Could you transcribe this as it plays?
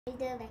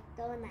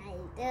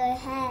맥도날드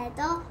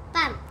해도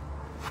빰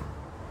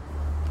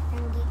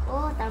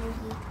넘기고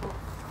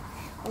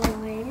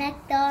올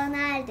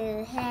맥도날드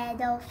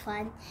해도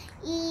fun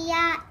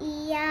이야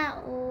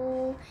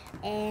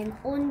and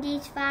on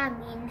this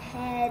farming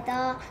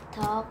해도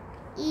덕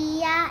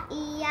이야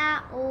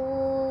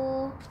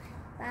오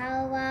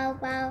바우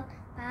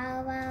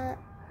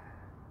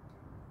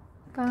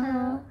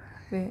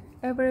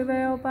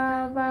everywhere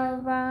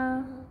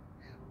바우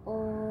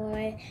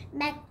올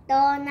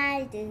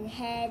맥도날드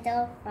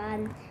해도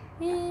fun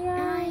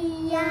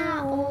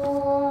이야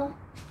오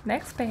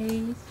Next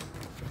page.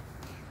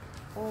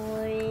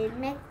 올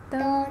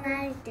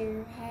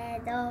맥도날드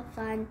해도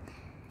fun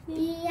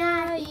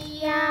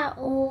이야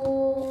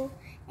오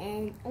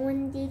and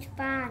on this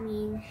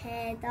farming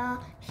해도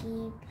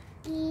sheep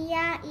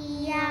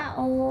이야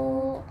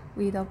오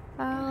With a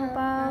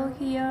bow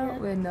here,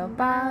 with a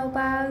bow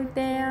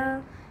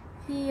there.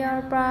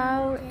 Here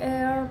bow,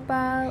 air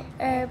bow,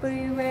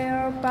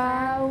 everywhere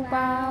bow.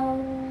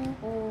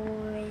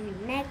 올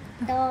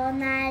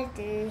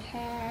맥도날드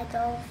해도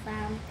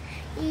fun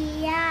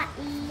이야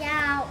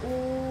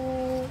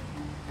오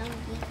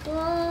넘기고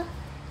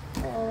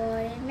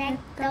올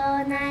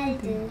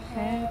맥도날드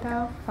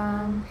해도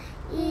farm.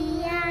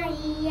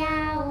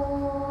 이야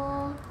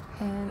오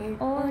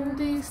And on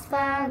this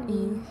farm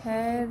it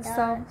has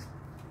some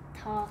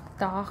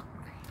dog.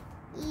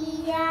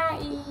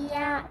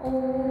 이야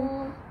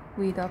오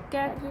With a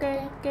cat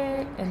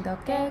and a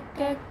cat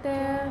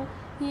there.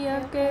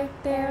 Here cat,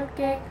 there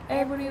cat,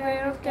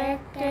 everywhere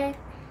cat.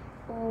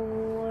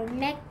 올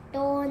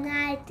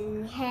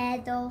맥도날드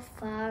해도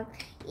fun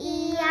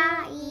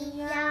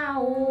이야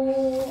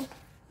오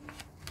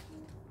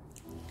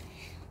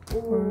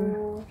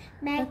올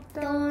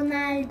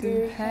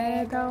맥도날드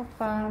해도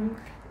farm.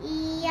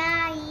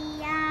 이야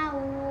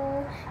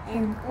오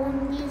and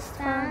on this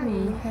farm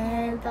We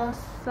had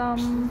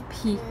some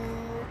pig.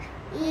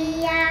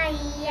 이야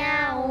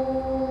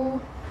오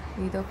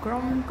With a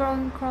grunt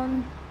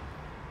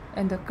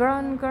and a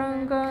grunt.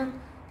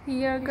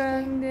 Here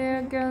grunt,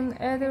 there grunt,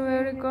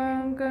 everywhere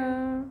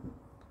grunt.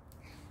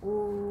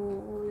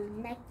 올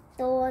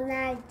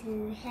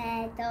맥도날드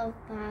해도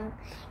fun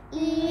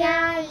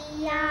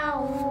이야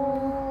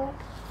오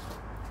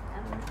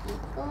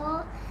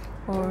넘기고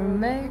Or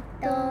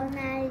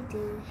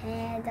맥도날드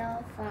해도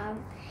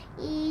fun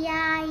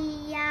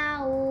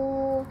이야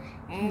오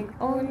and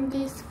on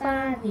this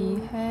farm he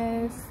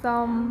has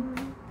some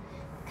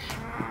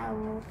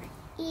cow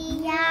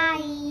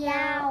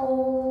이야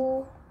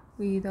오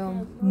with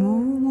a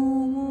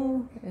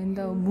moo and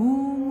a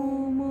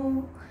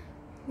moo.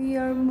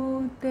 Here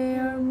moo,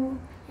 there moo,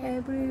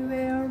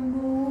 everywhere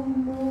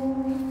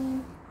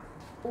moo.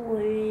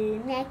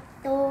 올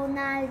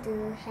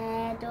맥도날드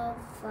해도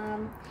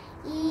fun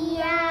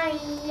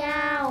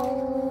이야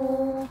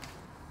오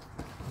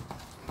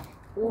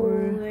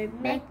올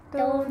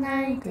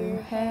맥도날드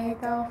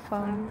해도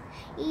fun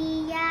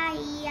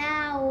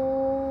이야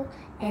오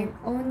And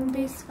on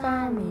this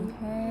farm he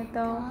had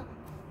a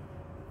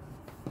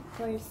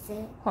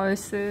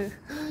horse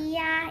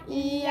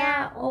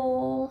이야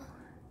오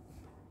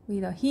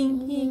with a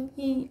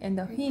hing and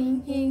a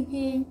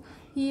hing.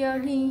 Here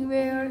hing,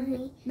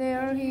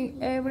 there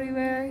hing,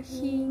 everywhere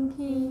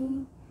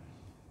hing.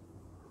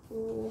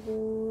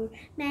 올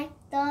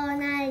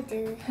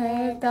맥도날드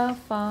Had a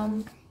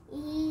farm